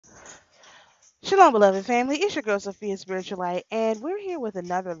Shalom, beloved family. It's your girl Sophia Spiritual Light, and we're here with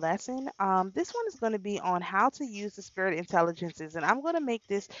another lesson. This one is going to be on how to use the spirit intelligences, and I'm going to make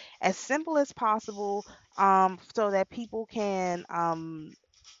this as simple as possible, so that people can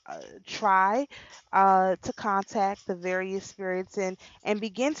try to contact the various spirits and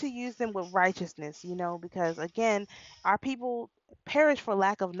begin to use them with righteousness. Because again, our people perish for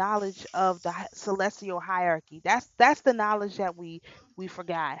lack of knowledge of the celestial hierarchy. That's the knowledge that we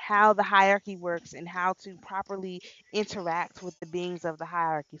forgot, how the hierarchy works and how to properly interact with the beings of the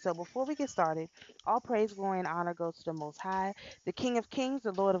hierarchy. So before we get started, all praise, glory, and honor goes to the Most High, the King of Kings,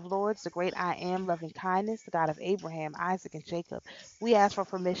 the Lord of Lords, the great I am, loving kindness, the God of Abraham, Isaac, and Jacob. We ask for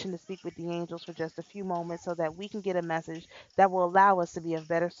permission to speak with the angels for just a few moments so that we can get a message that will allow us to be of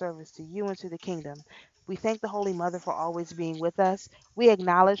better service to you and to the kingdom. We thank the Holy Mother for always being with us. We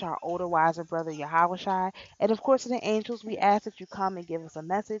acknowledge our older, wiser brother Yahushai. And of course, to the angels, we ask that you come and give us a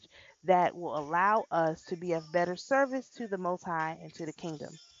message that will allow us to be of better service to the Most High and to the kingdom.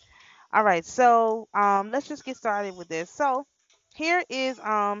 All right, so let's just get started with this. So here is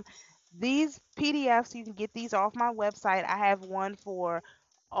these PDFs. You can get these off my website. I have one for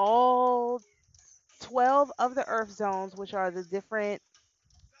all 12 of the Earth zones, which are the different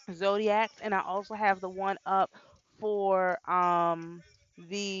zodiacs, and I also have the one up for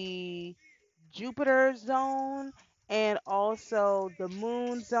the Jupiter zone and also the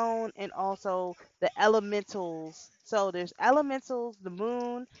moon zone and also the elementals. So there's elementals, the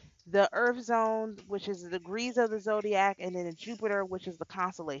moon, the earth zone, which is the degrees of the zodiac, and then the Jupiter, which is the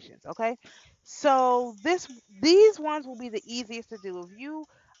constellations. Okay. So these ones will be the easiest to do. If you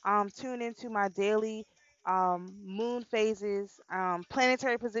tune into my daily moon phases,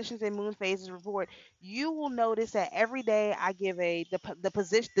 planetary positions and moon phases report, you will notice that every day I give the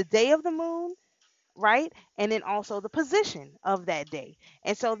position, the day of the moon, right? And then also the position of that day.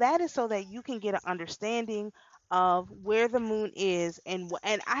 And so that is so that you can get an understanding of where the moon is, and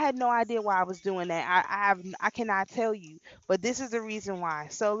I had no idea why I was doing that. I cannot tell you, but this is the reason why.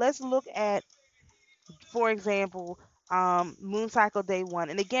 So let's look at, for example, moon cycle day one.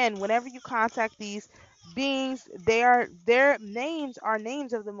 And again, whenever you contact these beings, their names are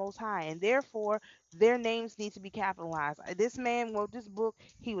names of the Most High, and therefore their names need to be capitalized. This man wrote this book.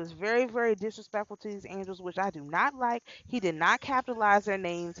 He was very, very disrespectful to these angels, which I do not like. He did not capitalize their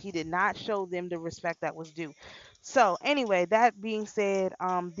names. He did not show them the respect that was due. So anyway, that being said,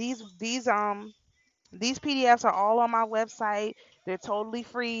 these PDFs are all on my website. They're totally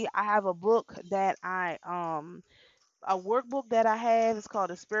free. I have a book that a workbook that I have. It's called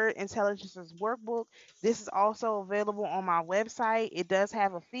the Spirit Intelligences Workbook. This is also available on my website. It does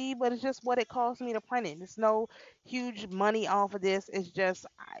have a fee, but it's just what it costs me to print it. There's no huge money off of this. It's just,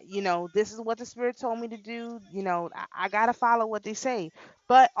 this is what the Spirit told me to do. I got to follow what they say.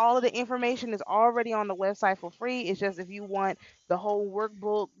 But all of the information is already on the website for free. It's just if you want the whole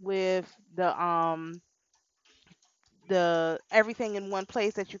workbook with the everything in one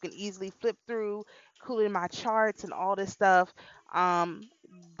place that you can easily flip through, including my charts and all this stuff. Um,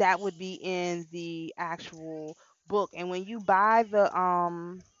 that would be in the actual book. And when you buy the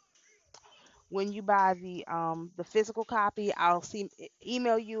physical copy,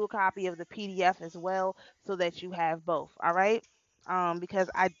 email you a copy of the PDF as well, so that you have both. All right. Because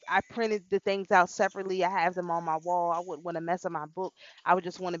I printed the things out separately. I have them on my wall. I wouldn't want to mess up my book. I would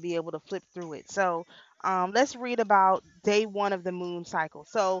just want to be able to flip through it. So let's read about day one of the moon cycle.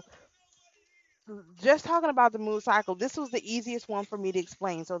 So just talking about the moon cycle, this was the easiest one for me to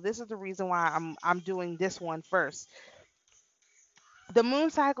explain. So this is the reason why I'm doing this one first. The moon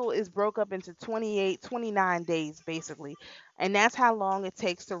cycle is broke up into 28, 29 days basically, and that's how long it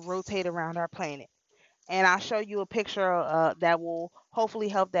takes to rotate around our planet. And I'll show you a picture that will hopefully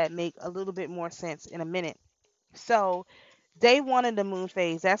help that make a little bit more sense in a minute. So day one of the moon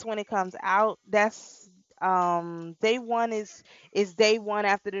phase, that's when it comes out. That's day one is day one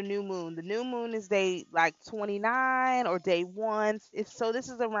after the new moon. The new moon is day like 29 or day one. This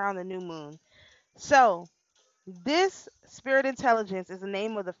is around the new moon. So this spirit intelligence is the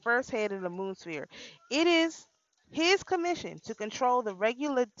name of the first head of the moon sphere. It is his commission to control the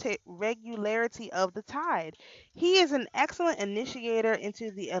regularity of the tide. He is an excellent initiator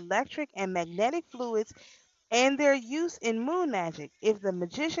into the electric and magnetic fluids and their use in moon magic. If the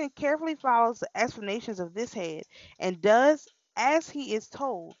magician carefully follows the explanations of this head and does as he is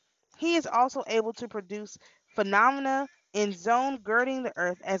told, he is also able to produce phenomena in zone girding the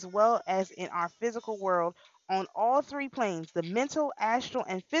earth as well as in our physical world on all three planes, the mental, astral,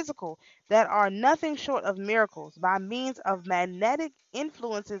 and physical, that are nothing short of miracles by means of magnetic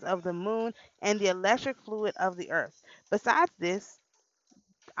influences of the moon and the electric fluid of the earth. Besides this,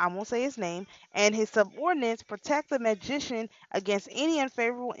 I won't say his name, and his subordinates protect the magician against any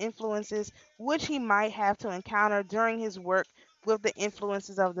unfavorable influences which he might have to encounter during his work with the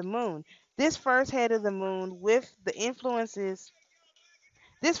influences of the moon. This first head of the moon with the influences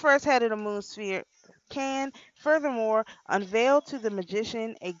this first head of the moon sphere can, furthermore, unveil to the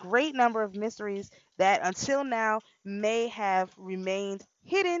magician a great number of mysteries that until now may have remained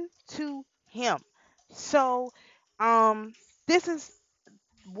hidden to him. So, um, this is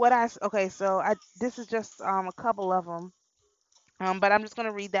okay. So this is just a couple of them, but I'm just going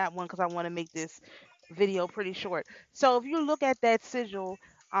to read that one because I want to make this video pretty short. So if you look at that sigil,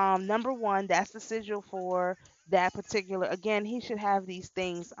 number one, that's the sigil for that particular. Again, he should have these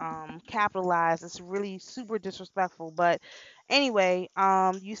things capitalized. It's really super disrespectful, but anyway,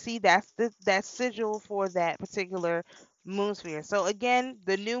 you see that sigil for that particular moon sphere. So again,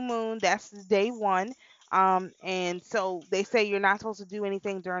 the new moon, that's the day one. And so they say you're not supposed to do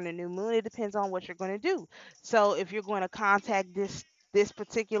anything during the new moon. It depends on what you're going to do. So if you're going to contact this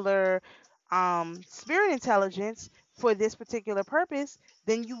particular spirit intelligence for this particular purpose,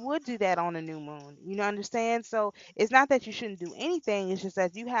 then you would do that on a new moon. You know, understand? So it's not that you shouldn't do anything. It's just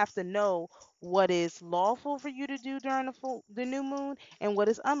that you have to know what is lawful for you to do during the new moon and what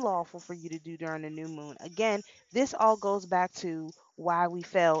is unlawful for you to do during the new moon. Again, this all goes back to why we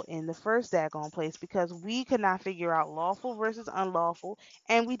fell in the first daggone place because we could not figure out lawful versus unlawful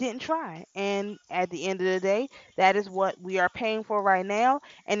and we didn't try. And at the end of the day, that is what we are paying for right now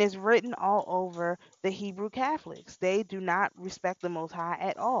and is written all over the Hebrew Catholics. They do not respect the Most High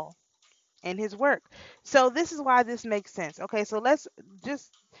at all in his work. So this is why this makes sense. Okay, so let's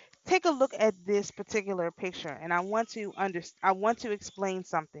just take a look at this particular picture and I want to explain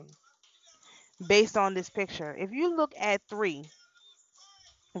something based on this picture. If you look at 3,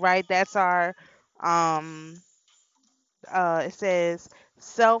 right? That's our um it says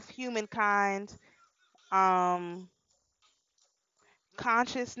self, humankind, um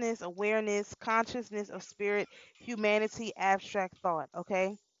consciousness, awareness, consciousness of spirit, humanity, abstract thought.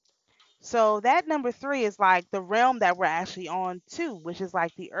 Okay. So that number 3 is like the realm that we're actually on too, which is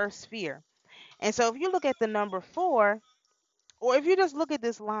like the earth sphere. And so if you look at the number 4, or if you just look at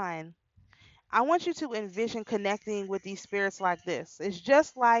this line, I want you to envision connecting with these spirits like this. It's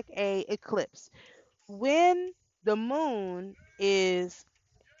just like a eclipse. When the moon is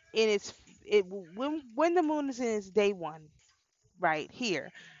in its it when the moon is in its day 1, right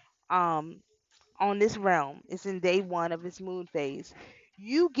here. Um on this realm. It's in day 1 of its moon phase.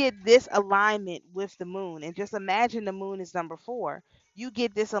 You get this alignment with the moon, and just imagine the moon is number 4. You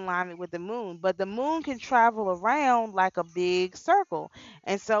get this alignment with the moon, but the moon can travel around like a big circle,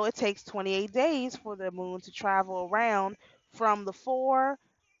 and so it takes 28 days for the moon to travel around from the 4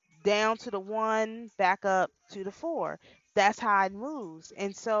 down to the 1, back up to the 4. That's how it moves,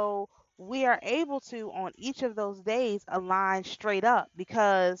 and so we are able to on each of those days align straight up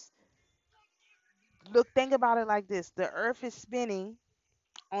because look, think about it like this: the earth is spinning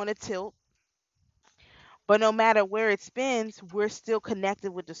on a tilt, but no matter where it spins, we're still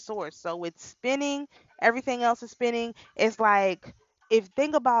connected with the source. So it's spinning, everything else is spinning. It's like if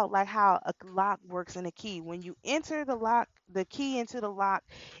think about like how a lock works in a key. When you enter the key into the lock,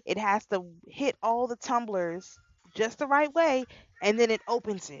 it has to hit all the tumblers just the right way and then it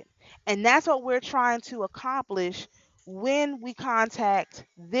opens it. And that's what we're trying to accomplish when we contact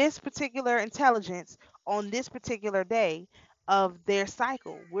this particular intelligence on this particular day of their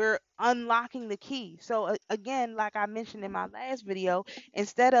cycle. We're unlocking the key. So again, like I mentioned in my last video,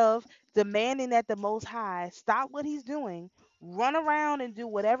 instead of demanding that the Most High stop what he's doing, run around and do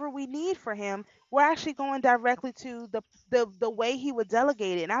whatever we need for him, we're actually going directly to the way he would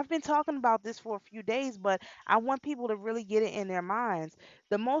delegate it. And I've been talking about this for a few days, but I want people to really get it in their minds.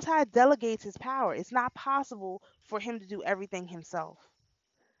 The Most High delegates his power. It's not possible for him to do everything himself.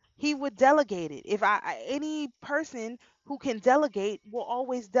 He would delegate it. If any person who can delegate will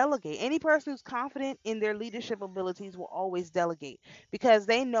always delegate. Any person who's confident in their leadership abilities will always delegate because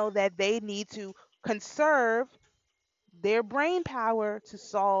they know that they need to conserve their brain power to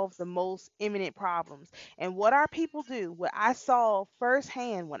solve the most imminent problems. And what our people do, what I saw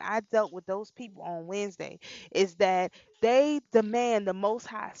firsthand when I dealt with those people on Wednesday, is that they demand the Most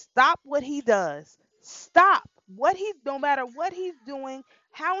High stop what he does. Stop what he, no matter what he's doing,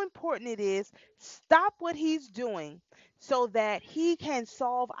 how important it is, stop what he's doing so that he can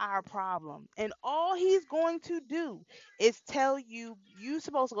solve our problem. And all he's going to do is tell you you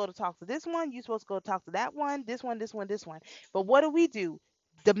supposed to go to talk to this one, you supposed to go talk to that one, this one, this one, this one. But what do?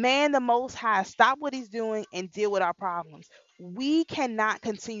 Demand the Most High stop what he's doing and deal with our problems. We cannot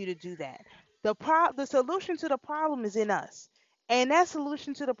continue to do that. The solution to the problem is in us. And that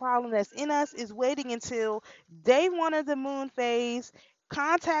solution to the problem that's in us is waiting until day one of the moon phase,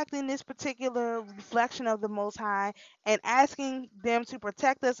 contacting this particular reflection of the Most High, and asking them to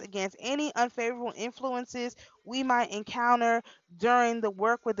protect us against any unfavorable influences we might encounter during the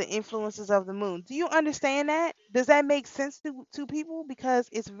work with the influences of the moon. Do you understand that? Does that make sense to people? Because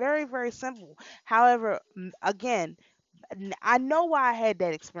it's very, very simple. However, again, I know why I had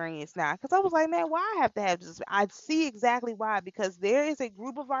that experience now, because I was like, man, why I have to have this? I see exactly why, because there is a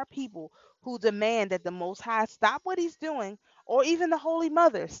group of our people who demand that the Most High stop what He's doing, or even the Holy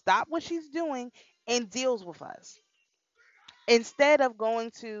Mother stop what she's doing and deals with us instead of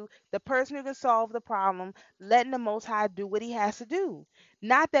going to the person who can solve the problem, letting the Most High do what He has to do.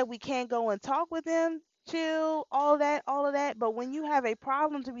 Not that we can't go and talk with Him, chill, all of that. But when you have a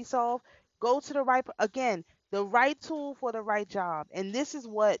problem to be solved, go to the right, again, the right tool for the right job. And this is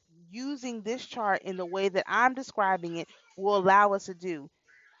what using this chart in the way that I'm describing it will allow us to do.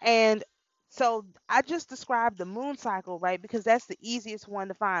 And so I just described the moon cycle, right? Because that's the easiest one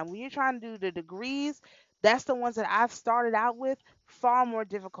to find. When you're trying to do the degrees, that's the ones that I've started out with. Far more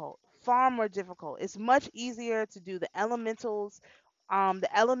difficult. Far more difficult. It's much easier to do the elementals. The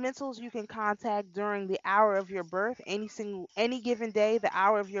elementals you can contact during the hour of your birth, any given day, the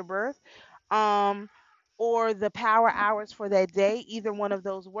hour of your birth, um, or the power hours for that day. Either one of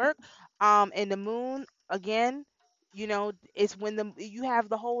those work. And the moon again, it's when you have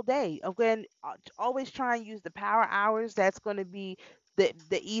the whole day. Again, always try and use the power hours. That's going to be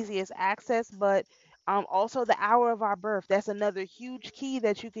the easiest access. But also the hour of our birth, that's another huge key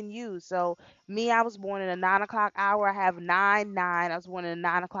that you can use. So me, I was born in a 9 o'clock hour. I have 9 9. I was born in a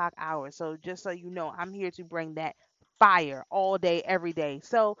 9 o'clock hour. So just so you know, I'm here to bring that fire all day every day.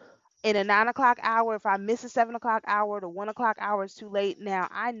 So in a 9 o'clock hour, if I miss a 7 o'clock hour, the 1 o'clock hour is too late. Now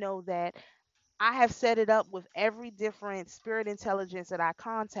I know that I have set it up with every different spirit intelligence that I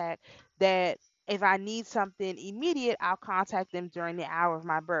contact, that if I need something immediate, I'll contact them during the hour of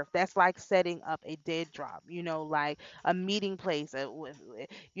my birth. That's like setting up a dead drop, like a meeting place.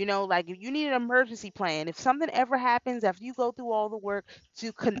 Like if you need an emergency plan, if something ever happens after you go through all the work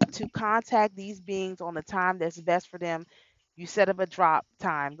to contact these beings on the time that's best for them, you set up a drop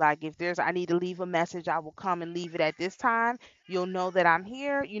time. Like if I need to leave a message, I will come and leave it at this time. You'll know that I'm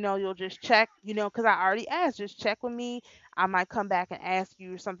here. You'll just check, because I already asked, just check with me. I might come back and ask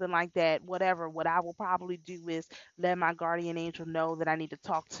you or something like that, whatever. What I will probably do is let my guardian angel know that I need to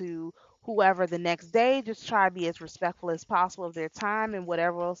talk to whoever the next day. Just try to be as respectful as possible of their time and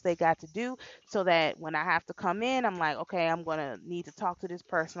whatever else they got to do, so that when I have to come in, I'm like, okay, I'm going to need to talk to this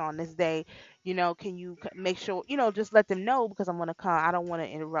person on this day. Can you make sure, just let them know, because I'm going to come. I don't want to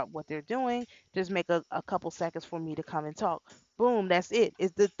interrupt what they're doing. Just make a couple seconds for me to come and talk. Boom, that's it.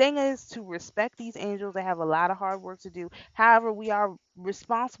 Is the thing is to respect these angels. They have a lot of hard work to do. However, we are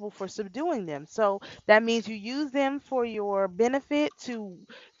responsible for subduing them. So that means you use them for your benefit to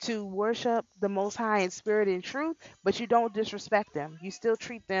worship the Most High in spirit and truth, but you don't disrespect them. You still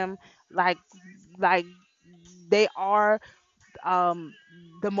treat them like like they are um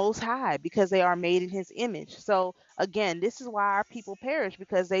the Most High, because they are made in His image. So again, this is why our people perish,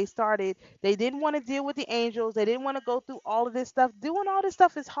 because they didn't want to deal with the angels. They didn't want to go through all of this stuff. Doing all this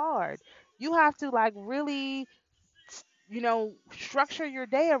stuff is hard. You have to like really structure your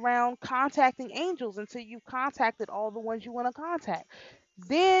day around contacting angels until you've contacted all the ones you want to contact.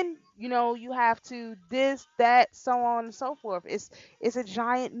 Then you have to this, that, so on and so forth. It's a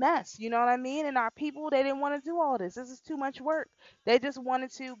giant mess, you know what I mean? And our people, they didn't want to do all this. This is too much work. They just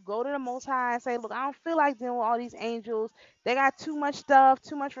wanted to go to the Most High and say, look, I don't feel like dealing with all these angels. They got too much stuff,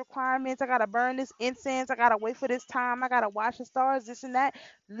 too much requirements. I gotta burn this incense, I gotta wait for this time, I gotta watch the stars, this and that.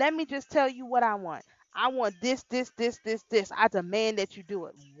 Let me just tell you what I want. I want this, this, this, this, this. I demand that you do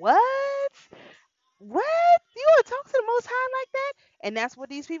it. What? You want to talk to the Most High like that? And that's what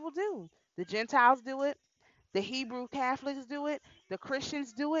these people do. The Gentiles do it. The Hebrew Catholics do it. The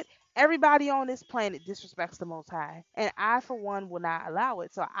Christians do it. Everybody on this planet disrespects the Most High. And I, for one, will not allow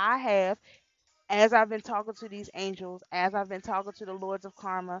it. So I have, as I've been talking to these angels, as I've been talking to the lords of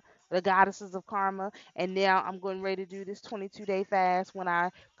karma, the goddesses of karma, and now I'm going ready to do this 22-day fast. When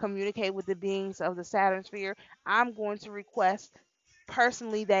I communicate with the beings of the Saturn sphere, I'm going to request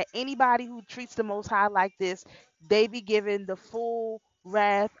personally that anybody who treats the Most High like this, they be given the full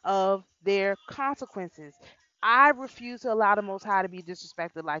wrath of their consequences. I refuse to allow the Most High to be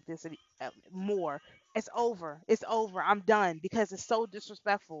disrespected like this more. It's over. It's over. I'm done, because it's so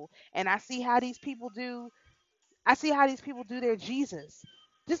disrespectful. And I see how these people do. I see how these people do their Jesus.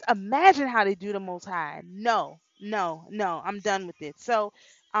 Just imagine how they do the Most High. No, no, no. I'm done with it. So,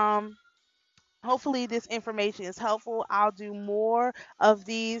 um, Hopefully this information is helpful. I'll do more of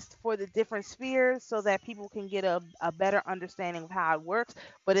these for the different spheres so that people can get a better understanding of how it works.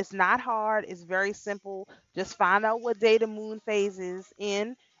 But it's not hard, it's very simple. Just find out what day the moon phase is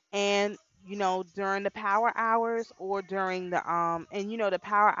in, and during the power hours or during the the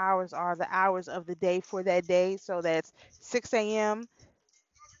power hours are the hours of the day for that day. So that's 6 a.m.,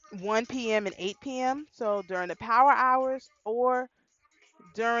 1 p.m., and 8 p.m. So during the power hours or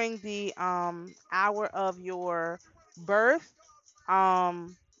during the hour of your birth,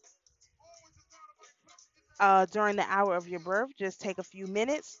 um during the hour of your birth, just take a few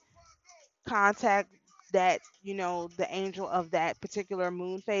minutes, contact that the angel of that particular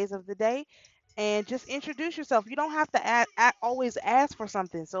moon phase of the day, and just introduce yourself. You don't have to always ask for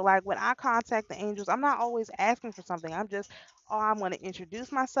something. So like when I contact the angels, I'm not always asking for something. I'm just, oh, I'm going to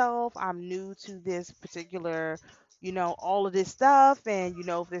introduce myself. I'm new to this particular, all of this stuff. And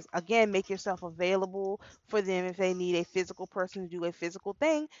if there's, again, make yourself available for them. If they need a physical person to do a physical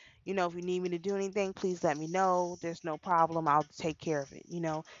thing, if you need me to do anything, please let me know. There's no problem. I'll take care of it.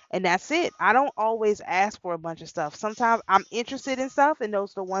 And that's it. I don't always ask for a bunch of stuff. Sometimes I'm interested in stuff, and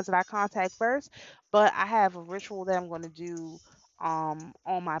those are the ones that I contact first. But I have a ritual that I'm going to do on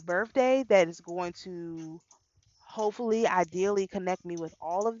my birthday that is going to hopefully, ideally, connect me with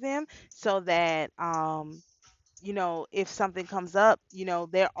all of them, so that if something comes up,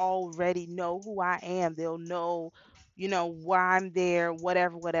 they already know who I am. They'll know, why I'm there,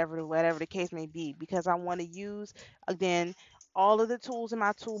 whatever the case may be. Because I want to use, again, all of the tools in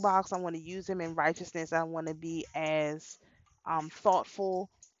my toolbox. I want to use them in righteousness. I want to be as thoughtful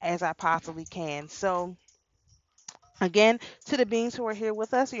as I possibly can. So, again, to the beings who are here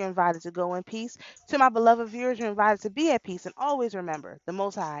with us, you're invited to go in peace. To my beloved viewers, you're invited to be at peace. And always remember, the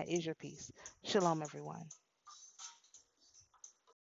Most High is your peace. Shalom, everyone.